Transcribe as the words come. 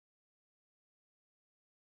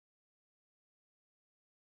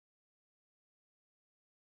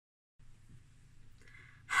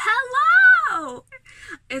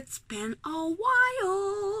It's been a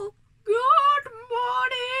while. Good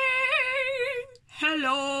morning.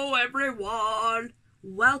 Hello, everyone.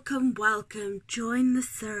 Welcome, welcome. Join the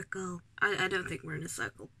circle. I don't think we're in a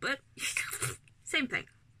circle, but same thing.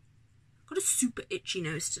 Got a super itchy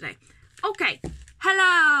nose today. Okay.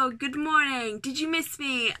 Hello. Good morning. Did you miss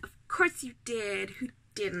me? Of course you did. Who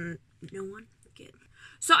didn't? No one? Good.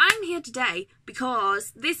 So I'm here today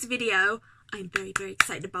because this video I'm very, very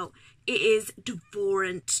excited about. It is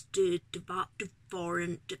Devorant.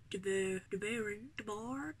 Devorant.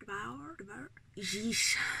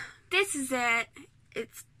 Yeesh. This is it.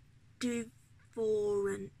 It's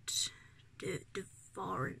Devorant.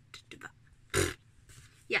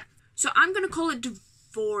 Yeah. So I'm going to call it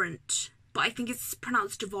Devorant, but I think it's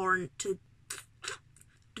pronounced Devorant.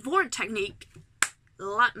 Devorant technique.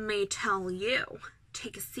 Let me tell you.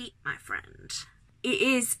 Take a seat, my friend. It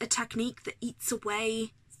is a technique that eats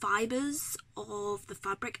away fibres of the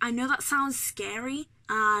fabric. I know that sounds scary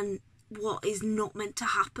and what is not meant to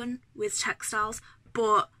happen with textiles,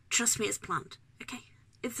 but trust me, it's planned, okay?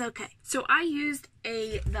 It's okay. So I used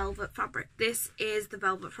a velvet fabric. This is the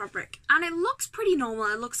velvet fabric, and it looks pretty normal.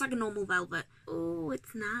 It looks like a normal velvet. Oh,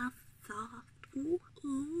 it's nice, soft. Ooh,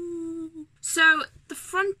 ooh. So the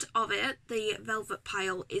front of it, the velvet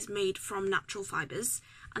pile, is made from natural fibres,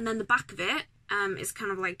 and then the back of it is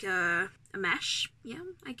kind of like a mesh. Yeah,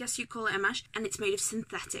 I guess you call it a mesh, and it's made of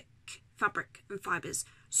synthetic fabric and fibres.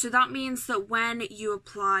 So that means that when you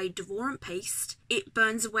apply Devorant paste, it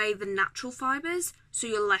burns away the natural fibres, so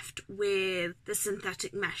you're left with the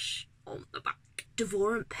synthetic mesh on the back.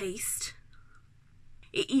 Devorant paste,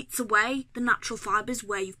 it eats away the natural fibres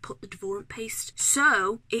where you've put the Devorant paste,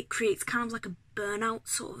 so it creates kind of like a burnout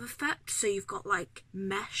sort of effect. So you've got like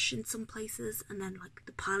mesh in some places and then like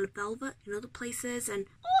the pile of velvet in other places, and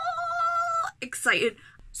excited.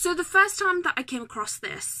 So the first time that I came across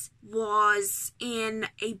this was in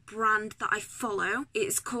a brand that I follow.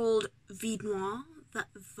 It's called Vide Noir.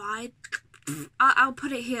 I'll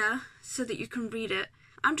put it here so that you can read it.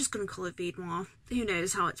 I'm just going to call it Vide Noir. Who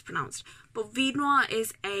knows how it's pronounced. But Vide Noir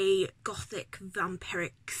is a gothic,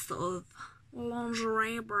 vampiric sort of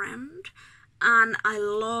lingerie brand. And I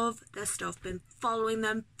love their stuff. Been following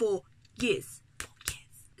them for years.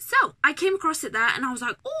 So I came across it there and I was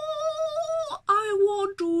like, oh, I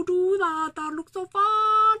want to do that. That looks so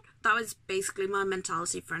fun. That was basically my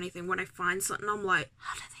mentality for anything. When I find something, I'm like,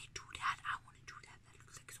 how do they do that? I want to do that. That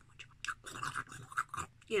looks like so much.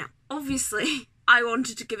 You know, obviously, I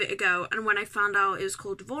wanted to give it a go. And when I found out it was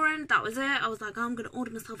called Devorant, that was it. I was like, oh, I'm going to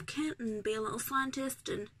order myself a kit and be a little scientist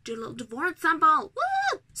and do a little Devorant sample.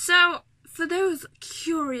 Woo! So, for those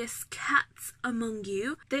curious cats among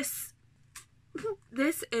you, this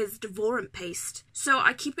is Devorant paste. So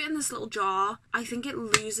I keep it in this little jar. I think it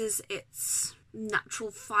loses its natural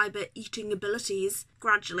fibre eating abilities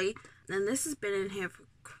gradually. And this has been in here for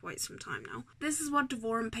quite some time now. This is what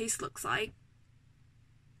Devorant paste looks like.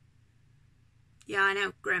 Yeah, I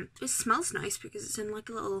know, grim. It smells nice because it's in like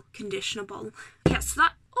a little conditioner bowl. Yeah, so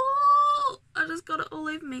that, oh, I just got it all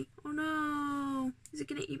over me. Oh no. Is it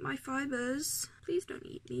gonna eat my fibres? Please don't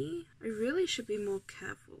eat me. I really should be more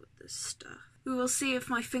careful with this stuff. We will see if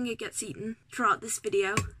my finger gets eaten throughout this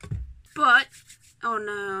video. But, oh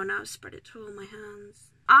no, now I've spread it to all my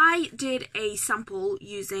hands. I did a sample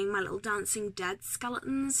using my little dancing dead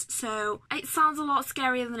skeletons, so it sounds a lot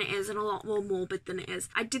scarier than it is and a lot more morbid than it is.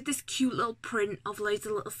 I did this cute little print of loads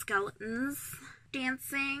of little skeletons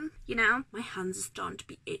dancing. You know, my hands are starting to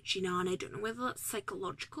be itchy now and I don't know whether that's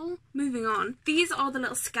psychological. Moving on. These are the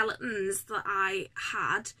little skeletons that I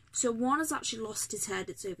had. So one has actually lost his head,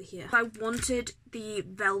 it's over here. I wanted the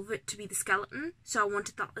velvet to be the skeleton, so I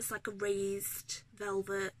wanted that as like a raised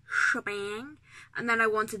velvet shebang. And then I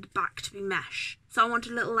wanted the back to be mesh. So I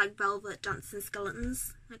wanted little like velvet dancing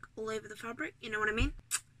skeletons, like all over the fabric, you know what I mean?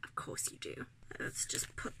 Of course you do. Let's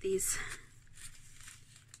just put these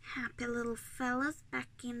happy little fellas back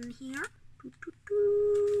in here.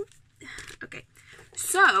 Okay,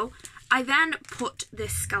 so I then put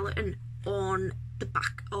this skeleton on the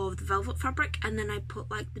back of the velvet fabric, and then I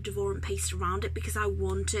put like the Devorant paste around it because I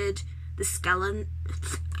wanted the skeleton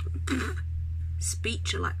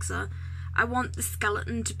speech, Alexa. I want the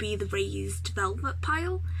skeleton to be the raised velvet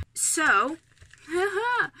pile. So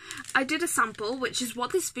I did a sample, which is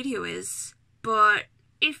what this video is, but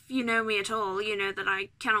if you know me at all, you know that I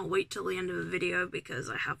cannot wait till the end of the video because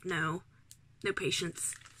I have no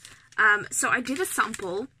patience. So I did a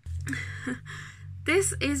sample.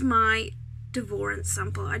 This is my Devorant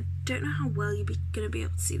sample. I don't know how well you're going to be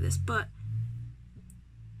able to see this, but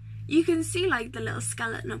you can see like the little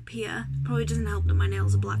skeleton up here. Probably doesn't help that my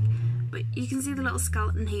nails are black. but you can see the little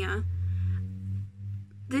skeleton here.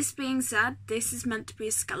 This being said, this is meant to be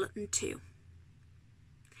a skeleton too.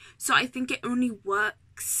 So I think it only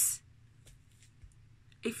works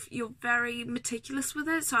if you're very meticulous with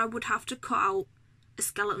it, so I would have to cut out a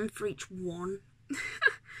skeleton for each one.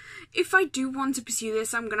 If I do want to pursue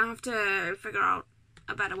this, I'm gonna have to figure out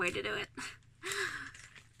a better way to do it.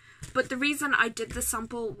 But the reason I did the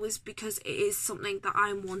sample was because it is something that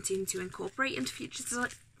I'm wanting to incorporate into future.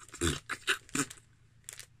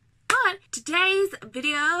 But today's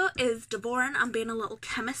video is Devorant. I'm being a little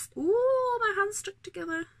chemist. Ooh, my hands stuck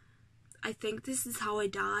together. I think this is how I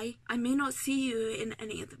die. I may not see you in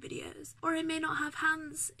any of the videos, or I may not have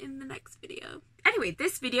hands in the next video. Anyway,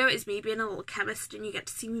 this video is me being a little chemist, and you get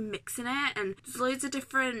to see me mixing it, and there's loads of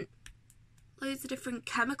different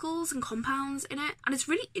chemicals and compounds in it, and it's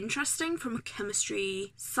really interesting from a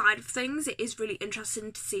chemistry side of things. It is really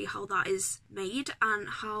interesting to see how that is made and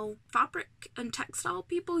how fabric and textile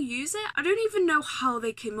people use it. I don't even know how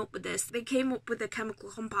they came up with this. They came up with a chemical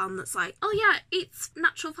compound that's like, oh yeah, it's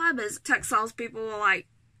natural fibres. Textiles people were like,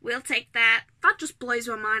 we'll take that. That just blows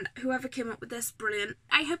my mind. Whoever came up with this, brilliant.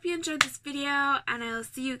 I hope you enjoyed this video, and I'll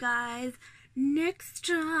see you guys next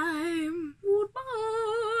time.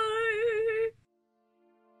 Goodbye.